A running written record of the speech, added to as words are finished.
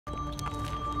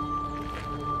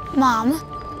Mom,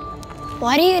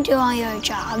 what do you do on your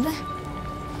job?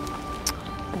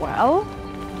 Well,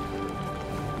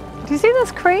 do you see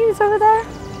those cranes over there?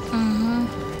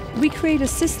 We create a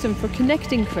system for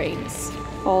connecting cranes.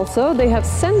 Also, they have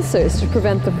sensors to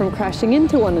prevent them from crashing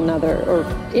into one another or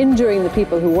injuring the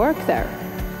people who work there.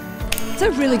 It's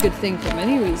a really good thing for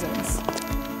many reasons.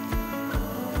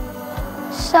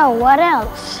 So what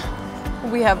else?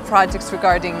 We have projects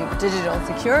regarding digital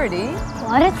security.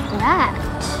 What is that?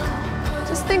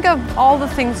 Just think of all the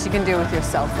things you can do with your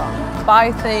cell phone.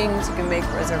 Buy things, you can make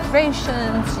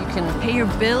reservations, you can Pay your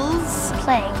bills.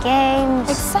 Play games.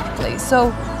 Exactly.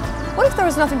 So what if there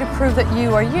was nothing to prove that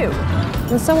you are you?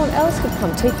 Then someone else could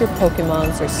come take your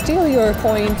Pokemons or steal your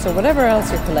coins or whatever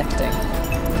else you're collecting.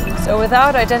 So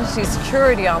without identity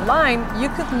security online, you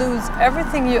could lose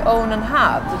everything you own and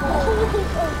have.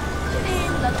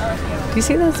 Do you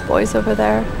see those boys over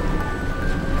there?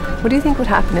 What do you think would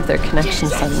happen if their connection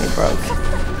suddenly broke?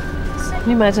 Can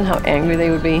you imagine how angry they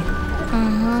would be?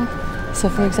 So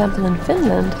for example, in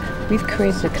Finland, we've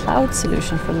created a cloud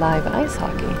solution for live ice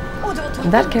hockey.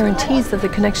 And that guarantees that the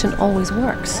connection always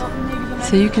works.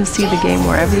 So you can see the game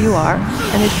wherever you are,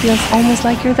 and it feels almost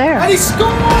like you're there. And he scores!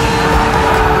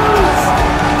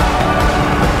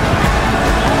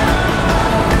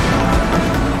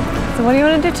 So what do you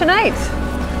want to do tonight?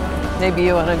 Maybe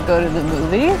you want to go to the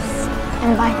movies?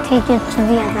 And buy tickets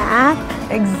via the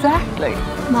app? Exactly.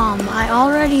 Mom, I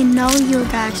already know you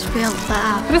guys built the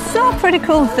app. But it's still a pretty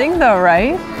cool thing though,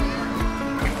 right?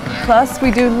 Plus,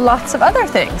 we do lots of other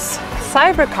things.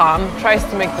 Cybercom tries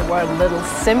to make the world a little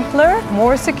simpler,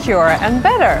 more secure, and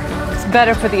better. It's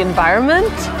better for the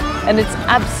environment, and it's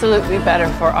absolutely better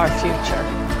for our future.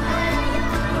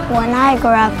 When I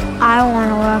grow up, I want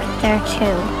to work there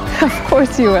too. Of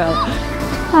course you will.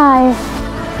 Bye.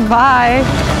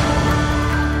 Bye.